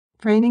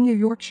Training a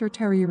Yorkshire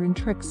Terrier in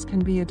tricks can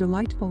be a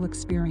delightful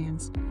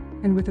experience,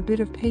 and with a bit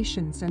of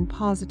patience and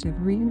positive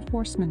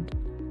reinforcement,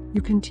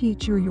 you can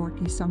teach your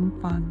Yorkie some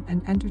fun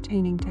and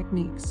entertaining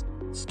techniques.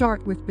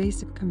 Start with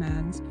basic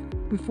commands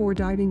before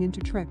diving into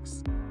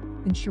tricks.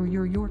 Ensure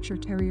your Yorkshire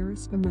Terrier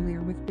is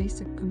familiar with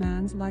basic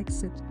commands like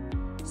sit,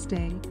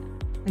 stay,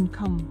 and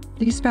come.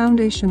 These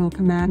foundational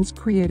commands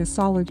create a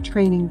solid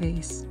training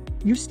base.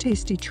 Use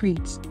tasty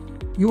treats.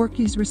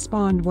 Yorkies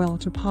respond well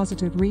to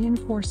positive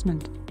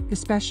reinforcement,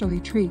 especially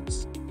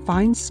treats.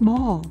 Find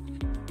small,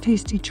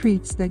 tasty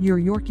treats that your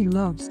Yorkie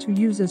loves to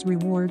use as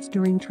rewards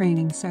during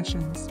training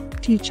sessions.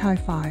 Teach high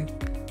five.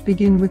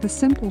 Begin with a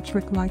simple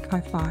trick like high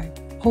five.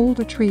 Hold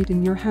a treat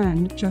in your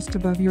hand just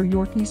above your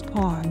Yorkie's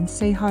paw and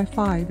say high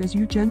five as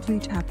you gently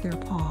tap their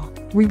paw.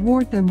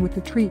 Reward them with the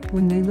treat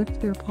when they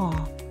lift their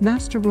paw.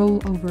 Master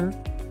roll over.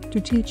 To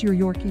teach your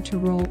Yorkie to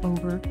roll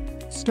over,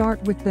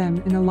 start with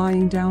them in a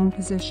lying down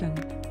position.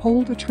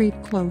 Hold a treat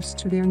close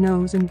to their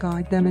nose and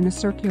guide them in a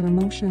circular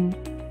motion,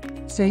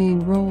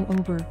 saying roll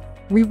over.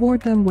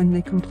 Reward them when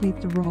they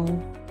complete the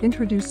roll.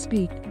 Introduce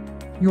speak.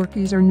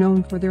 Yorkies are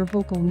known for their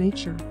vocal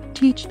nature.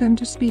 Teach them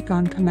to speak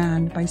on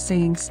command by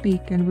saying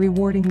speak and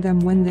rewarding them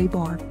when they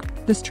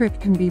bark. This trick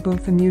can be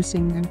both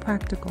amusing and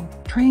practical.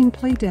 Train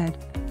play dead.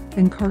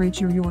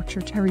 Encourage your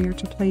Yorkshire Terrier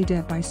to play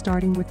dead by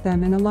starting with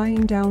them in a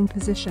lying down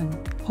position.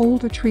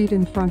 Hold a treat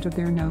in front of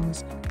their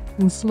nose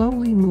and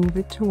slowly move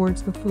it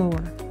towards the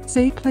floor.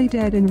 Say play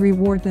dead and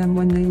reward them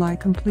when they lie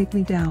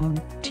completely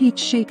down. Teach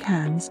shake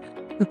hands.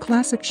 The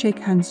classic shake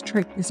hands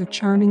trick is a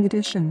charming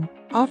addition.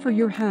 Offer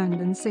your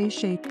hand and say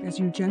shake as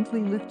you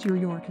gently lift your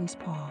Yorkie's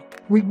paw.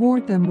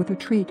 Reward them with a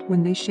treat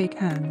when they shake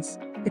hands.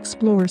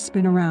 Explore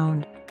spin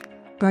around.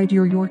 Guide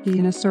your Yorkie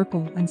in a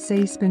circle and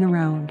say spin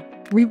around.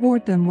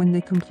 Reward them when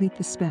they complete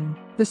the spin.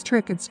 This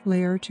trick adds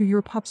flair to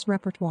your pup's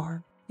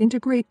repertoire.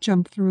 Integrate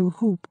jump through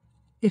hoop.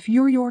 If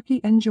your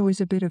Yorkie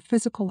enjoys a bit of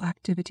physical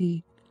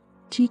activity,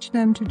 teach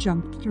them to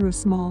jump through a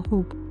small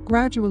hoop.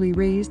 Gradually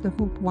raise the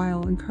hoop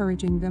while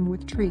encouraging them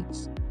with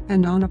treats.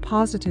 And on a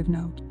positive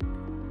note,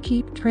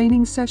 keep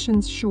training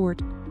sessions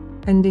short,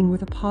 ending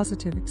with a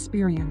positive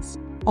experience.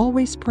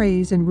 Always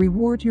praise and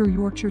reward your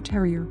Yorkshire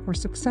Terrier for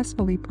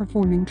successfully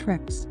performing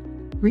tricks,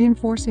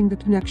 reinforcing the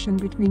connection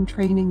between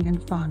training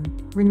and fun.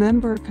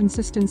 Remember,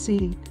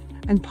 consistency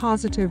and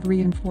positive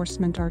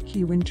reinforcement are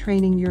key when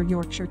training your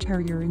Yorkshire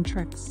Terrier in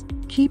tricks.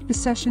 Keep the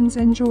sessions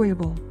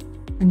enjoyable,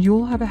 and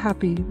you'll have a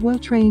happy,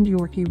 well-trained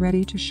Yorkie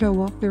ready to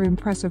show off their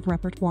impressive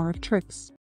repertoire of tricks.